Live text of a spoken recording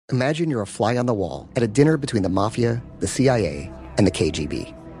Imagine you're a fly on the wall at a dinner between the mafia, the CIA, and the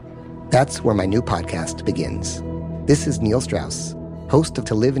KGB. That's where my new podcast begins. This is Neil Strauss, host of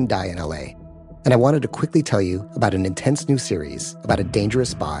To Live and Die in LA, and I wanted to quickly tell you about an intense new series about a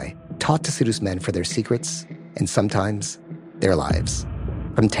dangerous spy taught to seduce men for their secrets and sometimes their lives.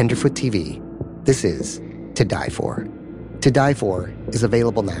 From Tenderfoot TV, this is To Die For. To Die For is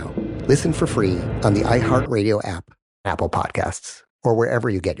available now. Listen for free on the iHeartRadio app, Apple Podcasts, or wherever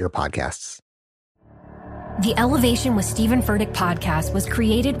you get your podcasts. The Elevation with Stephen Furtick podcast was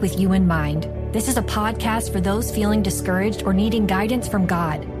created with you in mind. This is a podcast for those feeling discouraged or needing guidance from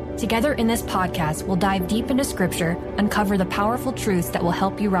God. Together in this podcast, we'll dive deep into scripture, uncover the powerful truths that will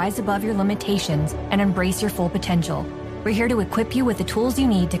help you rise above your limitations and embrace your full potential. We're here to equip you with the tools you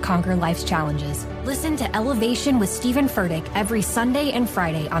need to conquer life's challenges. Listen to Elevation with Stephen Furtick every Sunday and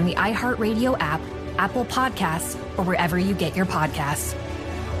Friday on the iHeartRadio app, Apple Podcasts, or wherever you get your podcasts.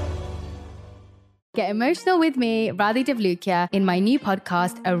 Get emotional with me, Radhi Devlukia, in my new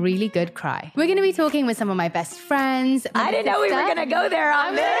podcast, A Really Good Cry. We're going to be talking with some of my best friends. I didn't know we were going to go there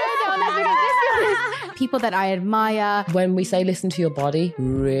on this. People that I admire. When we say listen to your body,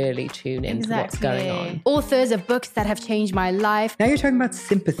 really tune into what's going on. Authors of books that have changed my life. Now you're talking about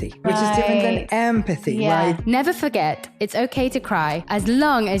sympathy, which is different than empathy, right? Never forget, it's okay to cry as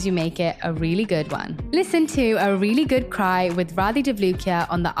long as you make it a really good one. Listen to A Really Good Cry with Radhi Devlukia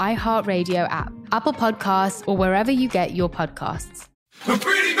on the iHeartRadio app, Apple Podcasts, or wherever you get your podcasts. The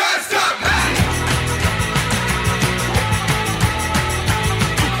pretty messed up man.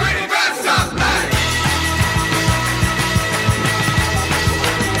 The pretty messed up man.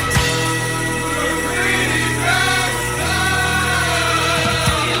 The pretty messed up.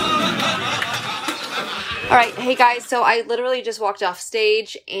 All right. Hey, guys. So I literally just walked off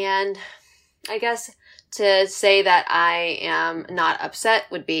stage, and I guess to say that I am not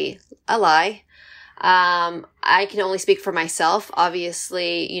upset would be a lie. I can only speak for myself.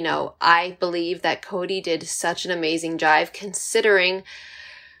 Obviously, you know, I believe that Cody did such an amazing jive considering,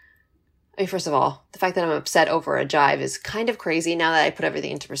 I mean, first of all, the fact that I'm upset over a jive is kind of crazy now that I put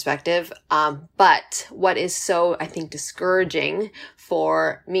everything into perspective. But what is so, I think, discouraging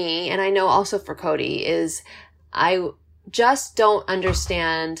for me, and I know also for Cody, is I just don't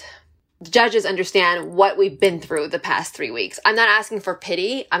understand. The judges understand what we've been through the past 3 weeks. I'm not asking for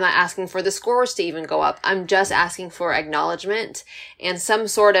pity. I'm not asking for the scores to even go up. I'm just asking for acknowledgement and some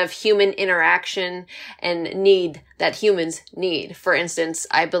sort of human interaction and need that humans need. For instance,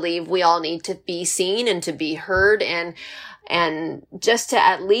 I believe we all need to be seen and to be heard and just to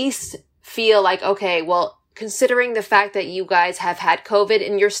at least feel like, okay, well, considering the fact that you guys have had COVID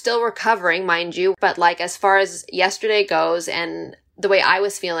and you're still recovering, mind you, but like as far as yesterday goes and the way I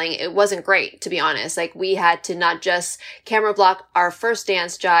was feeling, it wasn't great, to be honest. Like, we had to not just camera block our first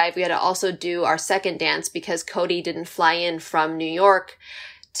dance jive, we had to also do our second dance because Cody didn't fly in from New York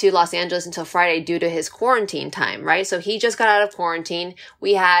to Los Angeles until Friday due to his quarantine time, right? So he just got out of quarantine.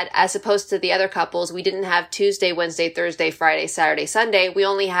 We had, as opposed to the other couples, we didn't have Tuesday, Wednesday, Thursday, Friday, Saturday, Sunday. We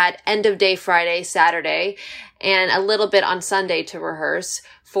only had end of day Friday, Saturday, and a little bit on Sunday to rehearse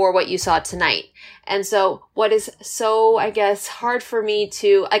for what you saw tonight. And so what is so, I guess, hard for me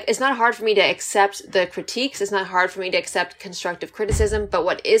to, like, it's not hard for me to accept the critiques. It's not hard for me to accept constructive criticism. But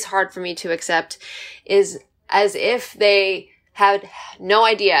what is hard for me to accept is as if they had no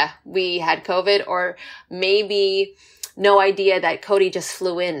idea we had COVID, or maybe no idea that Cody just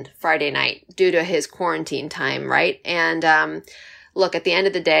flew in Friday night due to his quarantine time, right? And look, at the end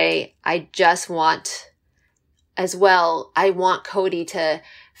of the day, I just want, as well, I want Cody to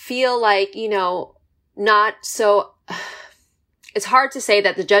feel like, you know, not so, it's hard to say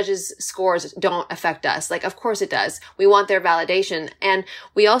that the judges' scores don't affect us. Like, of course it does. We want their validation. And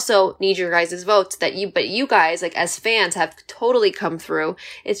we also need your guys' votes but you guys, like, as fans, have totally come through.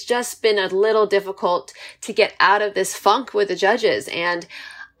 It's just been a little difficult to get out of this funk with the judges. And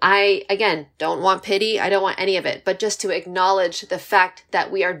I, again, don't want pity. I don't want any of it, but just to acknowledge the fact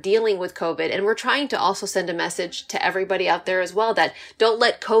that we are dealing with COVID. And we're trying to also send a message to everybody out there as well that don't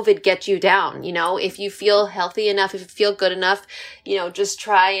let COVID get you down. You know, if you feel healthy enough, if you feel good enough, you know, just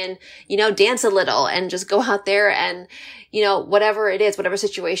try and, you know, dance a little and just go out there and, you know, whatever it is, whatever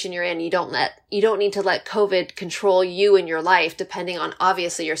situation you're in, you don't need to let COVID control you in your life, depending on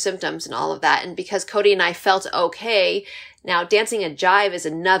obviously your symptoms and all of that. And because Cody and I felt okay, now dancing a jive is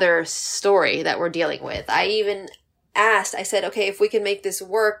another story that we're dealing with. I even asked, I said, okay, if we can make this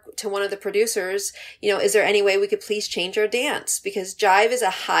work, to one of the producers, you know, is there any way we could please change our dance? Because jive is a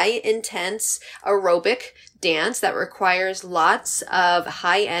high intense aerobic dance that requires lots of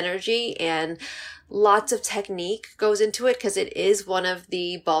high energy and lots of technique goes into it because it is one of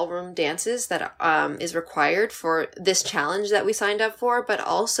the ballroom dances that is required for this challenge that we signed up for, but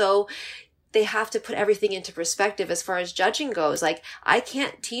also they have to put everything into perspective as far as judging goes. Like, I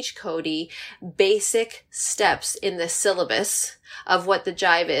can't teach Cody basic steps in the syllabus of what the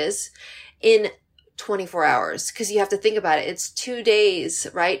jive is in 24 hours, because you have to think about it. It's 2 days,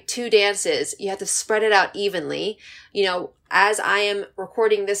 right? 2 dances. You have to spread it out evenly. You know, as I am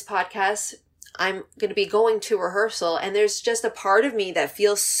recording this podcast, I'm going to be going to rehearsal, and there's just a part of me that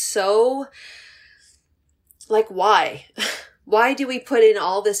feels so like, why? Why do we put in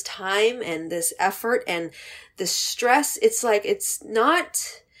all this time and this effort and this stress? It's like, it's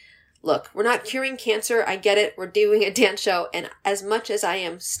not, look, we're not curing cancer. I get it. We're doing a dance show. And as much as I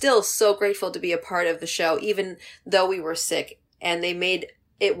am still so grateful to be a part of the show, even though we were sick and they made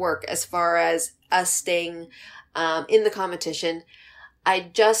it work as far as us staying in the competition,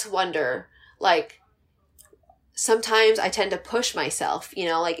 I just wonder, like, sometimes I tend to push myself, you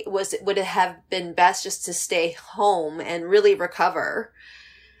know, like, would it have been best just to stay home and really recover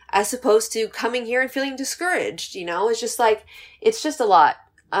as opposed to coming here and feeling discouraged, you know? It's just like, it's just a lot.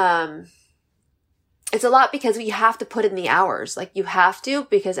 It's a lot because you have to put in the hours. Like, you have to,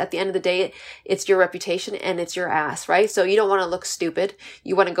 because at the end of the day, it's your reputation and it's your ass, right? So you don't want to look stupid.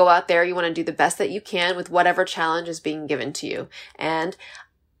 You want to go out there. You want to do the best that you can with whatever challenge is being given to you. And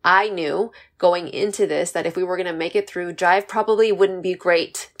I knew going into this that if we were going to make it through, jive probably wouldn't be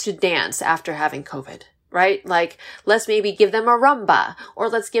great to dance after having COVID, right? Like, let's maybe give them a rumba, or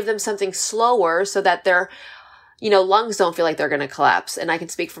let's give them something slower so that their, you know, lungs don't feel like they're going to collapse. And I can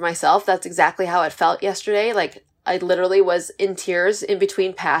speak for myself. That's exactly how it felt yesterday. Like, I literally was in tears in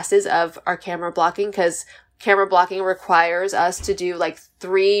between passes of our camera blocking, because camera blocking requires us to do like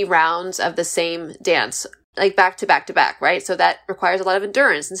 3 rounds of the same dance, like back to back to back, right? So that requires a lot of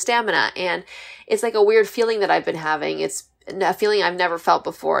endurance and stamina. And it's like a weird feeling that I've been having. It's a feeling I've never felt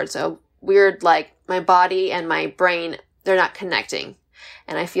before. It's a weird, like, my body and my brain, they're not connecting.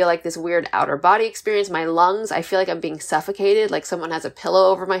 And I feel like this weird outer body experience. My lungs, I feel like I'm being suffocated, like someone has a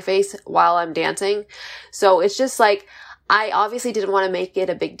pillow over my face while I'm dancing. So it's just like, I obviously didn't want to make it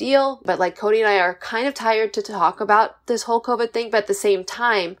a big deal, but like, Cody and I are kind of tired to talk about this whole COVID thing. But at the same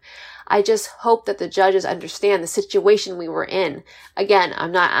time, I just hope that the judges understand the situation we were in. Again,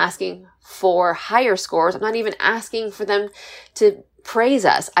 I'm not asking for higher scores. I'm not even asking for them to praise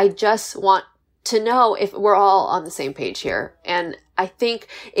us. I just want to know if we're all on the same page here. And I think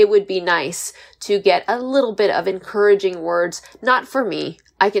it would be nice to get a little bit of encouraging words, not for me,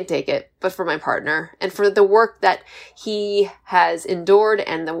 I can take it, but for my partner and for the work that he has endured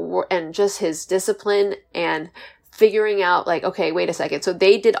and just his discipline and figuring out, like, okay, wait a second. So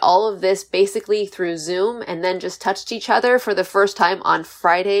they did all of this basically through Zoom and then just touched each other for the first time on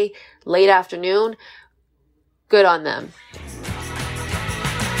Friday, late afternoon. Good on them.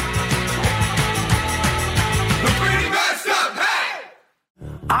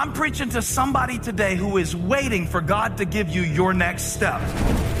 I'm preaching to somebody today who is waiting for God to give you your next step.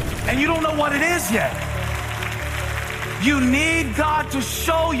 And you don't know what it is yet. You need God to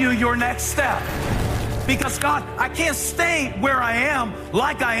show you your next step. Because God, I can't stay where I am,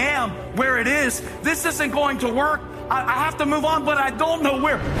 like I am, where it is. This isn't going to work. I have to move on, but I don't know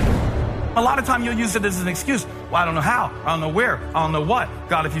where. A lot of time you'll use it as an excuse. Well, I don't know how. I don't know where. I don't know what.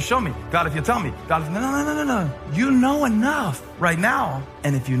 God, if you show me. God, if you tell me. God, if... No. You know enough right now.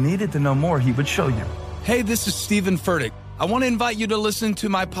 And if you needed to know more, he would show you. Hey, this is Stephen Furtick. I want to invite you to listen to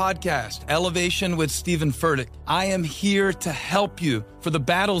my podcast, Elevation with Stephen Furtick. I am here to help you for the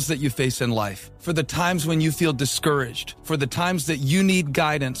battles that you face in life, for the times when you feel discouraged, for the times that you need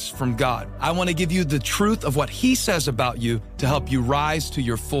guidance from God. I want to give you the truth of what he says about you to help you rise to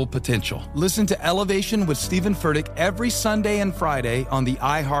your full potential. Listen to Elevation with Stephen Furtick every Sunday and Friday on the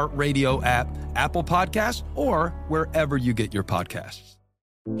iHeartRadio app, Apple Podcasts, or wherever you get your podcasts.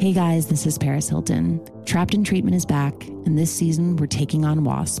 Hey guys, this is Paris Hilton. Trapped in Treatment is back, and this season we're taking on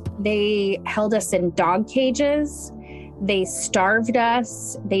WASP. They held us in dog cages. They starved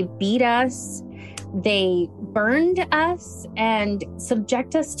us. They beat us. They burned us and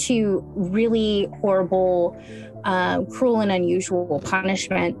subject us to really horrible, cruel and unusual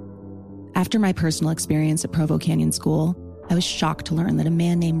punishment. After my personal experience at Provo Canyon School, I was shocked to learn that a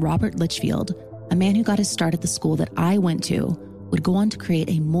man named Robert Litchfield, a man who got his start at the school that I went to, would go on to create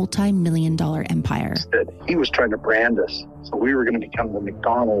a multi-million-dollar empire. He was trying to brand us, so we were going to become the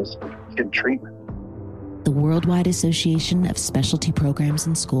McDonald's of kid treatment. The Worldwide Association of Specialty Programs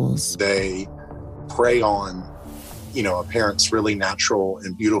in Schools. They prey on, a parent's really natural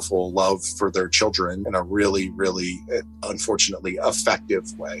and beautiful love for their children in a really, really, unfortunately,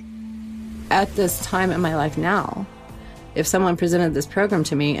 effective way. At this time in my life now, if someone presented this program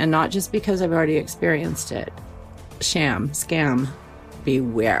to me, and not just because I've already experienced it, sham, scam,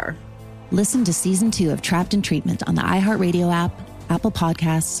 beware. Listen to season 2 of Trapped in Treatment on the iHeartRadio app, Apple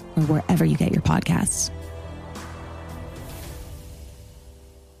Podcasts, or wherever you get your podcasts.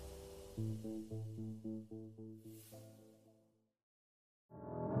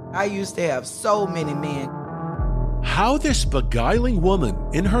 I used to have so many men. How this beguiling woman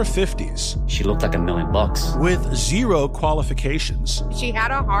in her 50s, she looked like $1 million, with 0 qualifications, she had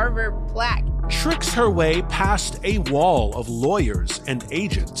a Harvard plaque, tricks her way past a wall of lawyers and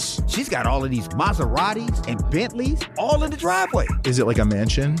agents. She's got all of these Maseratis and Bentleys all in the driveway. Is it like a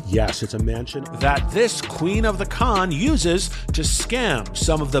mansion? Yes, it's a mansion that this queen of the con uses to scam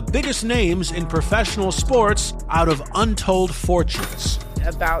some of the biggest names in professional sports out of untold fortunes.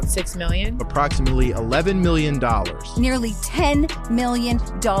 About $6 million. Approximately $11 million. Nearly $10 million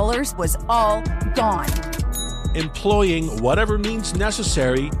was all gone. Employing whatever means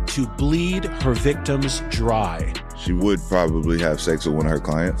necessary to bleed her victims dry. She would probably have sex with one of her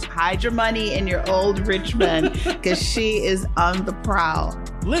clients. Hide your money in your old rich man, because she is on the prowl.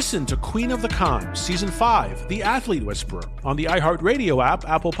 Listen to Queen of the Con, Season 5, The Athlete Whisperer, on the iHeartRadio app,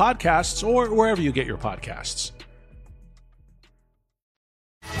 Apple Podcasts, or wherever you get your podcasts.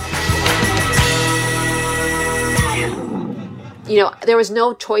 You know, there was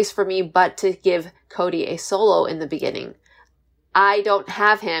no choice for me but to give Cody a solo in the beginning. I don't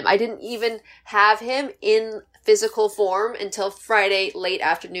have him. I didn't even have him in physical form until Friday late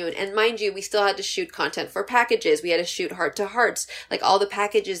afternoon. And mind you, we still had to shoot content for packages. We had to shoot heart to hearts, like all the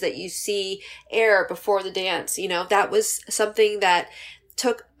packages that you see air before the dance. You know, that was something that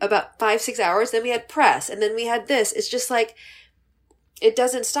took about 5-6 hours. Then we had press, and then we had this. It's just like, it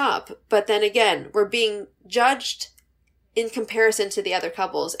doesn't stop. But then again, we're being judged in comparison to the other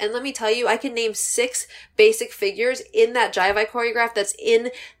couples. And let me tell you, I can name 6 basic figures in that jive I choreographed that's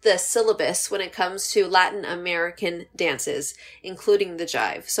in the syllabus when it comes to Latin American dances, including the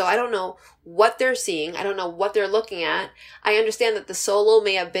jive. So I don't know what they're seeing. I don't know what they're looking at. I understand that the solo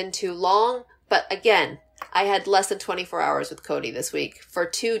may have been too long, but again, I had less than 24 hours with Cody this week for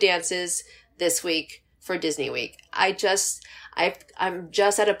 2 dances this week for Disney Week. I'm just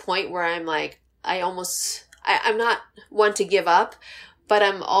at a point where I'm like, I'm not one to give up, but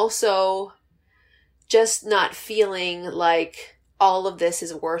I'm also just not feeling like all of this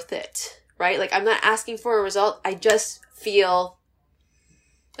is worth it, right? Like, I'm not asking for a result. I just feel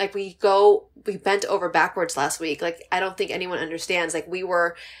like we bent over backwards last week. Like, I don't think anyone understands. Like, we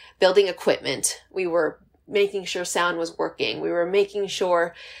were building equipment. We were making sure sound was working. We were making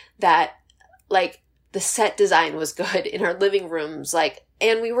sure that, like, the set design was good in our living rooms. Like,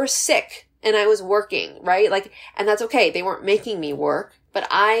 and we were sick. And I was working, right? Like, and that's okay. They weren't making me work, but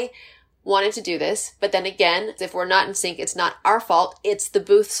I wanted to do this. But then again, if we're not in sync, it's not our fault. It's the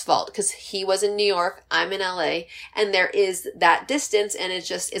booth's fault, because he was in New York, I'm in LA, and there is that distance, and it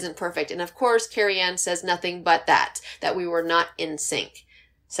just isn't perfect. And of course, Carrie Ann says nothing but that we were not in sync.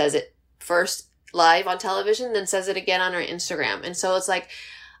 Says it first live on television, then says it again on her Instagram. And so it's like,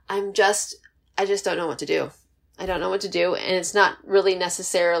 I just don't know what to do. I don't know what to do, and it's not really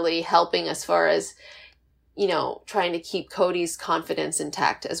necessarily helping as far as, you know, trying to keep Cody's confidence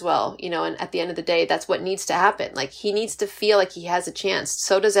intact as well, you know, and at the end of the day, that's what needs to happen. Like, he needs to feel like he has a chance.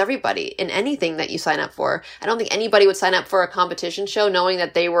 So does everybody in anything that you sign up for. I don't think anybody would sign up for a competition show knowing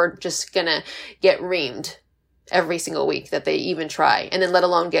that they were just gonna get reamed every single week that they even try, and then let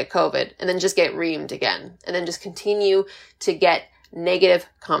alone get COVID, and then just get reamed again, and then just continue to get negative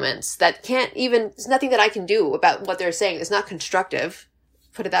comments that there's nothing that I can do about what they're saying. It's not constructive.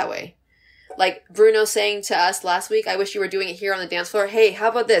 Put it that way. Like Bruno saying to us last week, I wish you were doing it here on the dance floor. Hey, how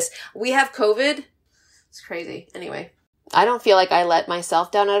about this? We have COVID. It's crazy. Anyway, I don't feel like I let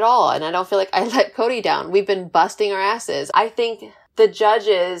myself down at all. And I don't feel like I let Cody down. We've been busting our asses. I think the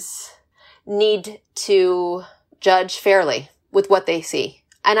judges need to judge fairly with what they see.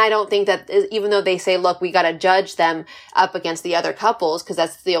 And I don't think that, even though they say, look, we got to judge them up against the other couples because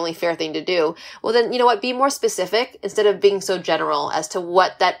that's the only fair thing to do. Well, then, you know what? Be more specific instead of being so general as to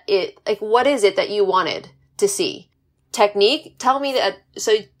what is it that you wanted to see? Technique? Tell me that.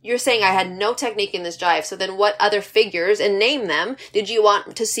 So you're saying I had no technique in this jive. So then what other figures, and name them, did you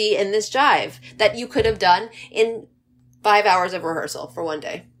want to see in this jive that you could have done in 5 hours of rehearsal for one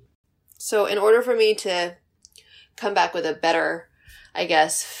day? So in order for me to come back with a better, I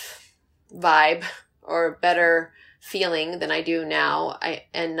guess, vibe or better feeling than I do now,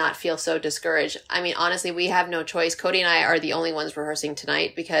 and not feel so discouraged. I mean, honestly, we have no choice. Cody and I are the only ones rehearsing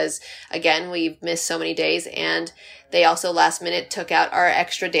tonight because, again, we've missed so many days, and they also last minute took out our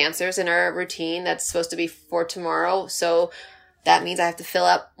extra dancers in our routine that's supposed to be for tomorrow. So that means I have to fill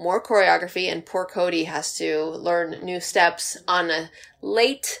up more choreography, and poor Cody has to learn new steps on a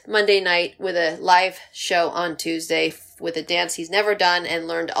late Monday night with a live show on Tuesday with a dance he's never done and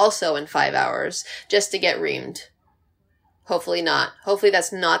learned also in 5 hours just to get reamed. Hopefully not. Hopefully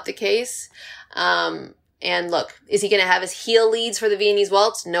that's not the case. And look, is he going to have his heel leads for the Viennese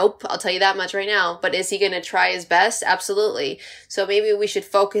Waltz? Nope. I'll tell you that much right now. But is he going to try his best? Absolutely. So maybe we should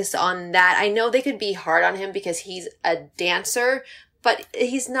focus on that. I know they could be hard on him because he's a dancer, but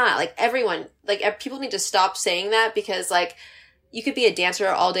he's not. Like, everyone, like, people need to stop saying that, because, like, you could be a dancer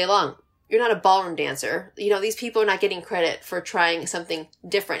all day long. You're not a ballroom dancer. You know, these people are not getting credit for trying something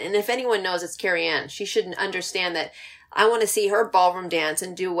different. And if anyone knows, it's Carrie Ann. She should understand that I want to see her ballroom dance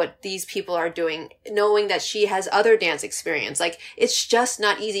and do what these people are doing, knowing that she has other dance experience. Like, it's just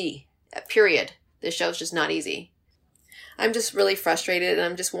not easy, period. This show's just not easy. I'm just really frustrated, and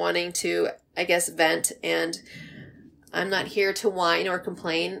I'm just wanting to, I guess, vent, and I'm not here to whine or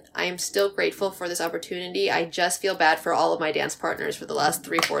complain. I am still grateful for this opportunity. I just feel bad for all of my dance partners for the last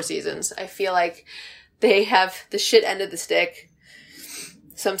 3-4 seasons. I feel like they have the shit end of the stick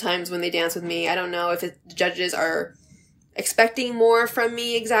sometimes when they dance with me. I don't know if the judges are expecting more from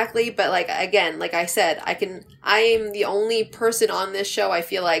me exactly, but like, again, like I said, I am the only person on this show, I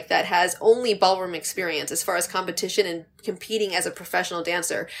feel like, that has only ballroom experience as far as competition and competing as a professional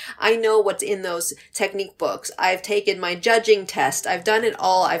dancer. I know what's in those technique books. I've taken my judging test. I've done it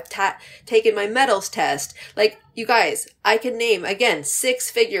all. I've taken my medals test. Like, you guys, I can name, again,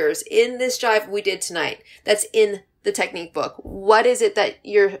 6 figures in this jive we did tonight that's in the technique book. What is it that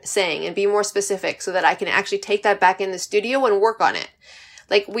you're saying? And be more specific so that I can actually take that back in the studio and work on it.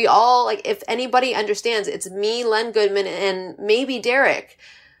 Like, we all, like, if anybody understands, it's me, Len Goodman, and maybe Derek.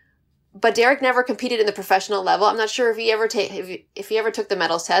 But Derek never competed in the professional level. I'm not sure if he ever took the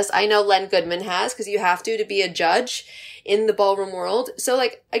medals test. I know Len Goodman has, because you have to be a judge in the ballroom world. So,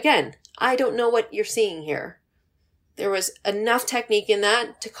 like, again, I don't know what you're seeing here. There was enough technique in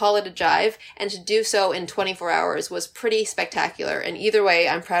that to call it a jive, and to do so in 24 hours was pretty spectacular. And either way,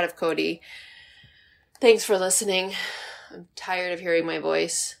 I'm proud of Cody. Thanks for listening. I'm tired of hearing my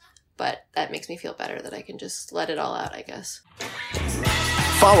voice, but that makes me feel better that I can just let it all out, I guess.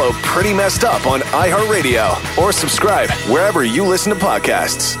 Follow Pretty Messed Up on iHeartRadio or subscribe wherever you listen to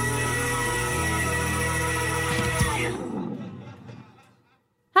podcasts.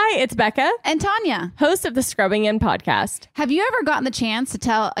 Hi, it's Becca. And Tanya. Host of the Scrubbing In podcast. Have you ever gotten the chance to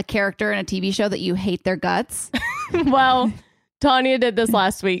tell a character in a TV show that you hate their guts? Well, Tanya did this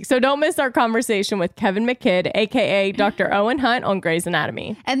last week, so don't miss our conversation with Kevin McKidd, a.k.a. Dr. Owen Hunt on Grey's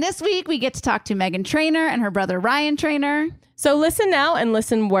Anatomy. And this week, we get to talk to Meghan Trainor and her brother Ryan Trainor. So listen now and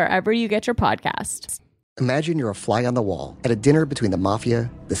listen wherever you get your podcasts. Imagine you're a fly on the wall at a dinner between the mafia,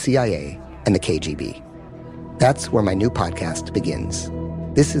 the CIA, and the KGB. That's where my new podcast begins.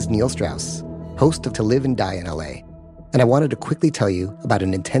 This is Neil Strauss, host of To Live and Die in LA, and I wanted to quickly tell you about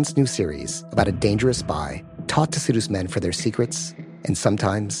an intense new series about a dangerous spy taught to seduce men for their secrets and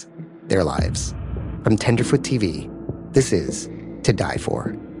sometimes their lives. From Tenderfoot TV, this is To Die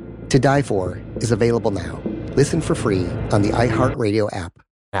For. To Die For is available now. Listen for free on the iHeartRadio app,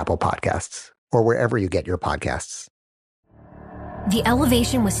 Apple Podcasts, or wherever you get your podcasts. The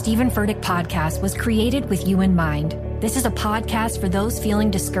Elevation with Stephen Furtick podcast was created with you in mind. This is a podcast for those feeling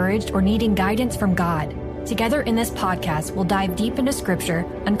discouraged or needing guidance from God. Together in this podcast, we'll dive deep into scripture,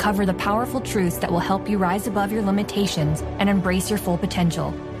 uncover the powerful truths that will help you rise above your limitations and embrace your full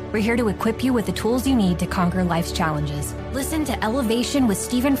potential. We're here to equip you with the tools you need to conquer life's challenges. Listen to Elevation with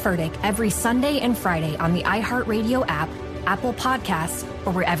Stephen Furtick every Sunday and Friday on the iHeartRadio app, Apple Podcasts,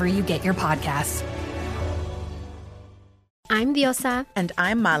 or wherever you get your podcasts. I'm Diosa. And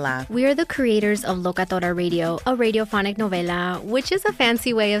I'm Mala. We are the creators of Locatora Radio, a radiophonic novela, which is a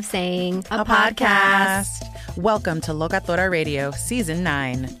fancy way of saying a podcast. Welcome to Locatora Radio, Season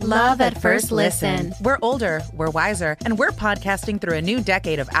 9. Love at first listen. We're older, we're wiser, and we're podcasting through a new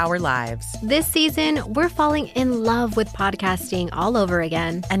decade of our lives. This season, we're falling in love with podcasting all over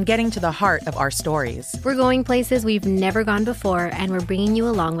again. And getting to the heart of our stories. We're going places we've never gone before, and we're bringing you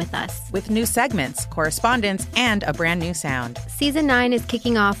along with us. With new segments, correspondence, and a brand new sound. Season 9 is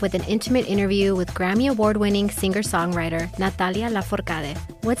kicking off with an intimate interview with Grammy Award-winning singer-songwriter Natalia Lafourcade.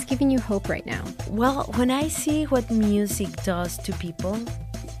 What's giving you hope right now? Well, when I see what music does to people,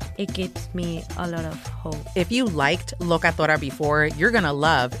 it gives me a lot of hope. If you liked Locatora before, you're going to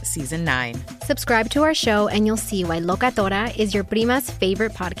love Season 9. Subscribe to our show and you'll see why Locatora is your prima's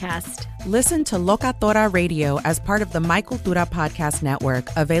favorite podcast. Listen to Locatora Radio as part of the My Cultura Podcast Network,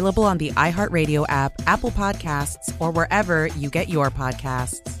 available on the iHeartRadio app, Apple Podcasts, or wherever you get your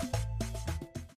podcasts.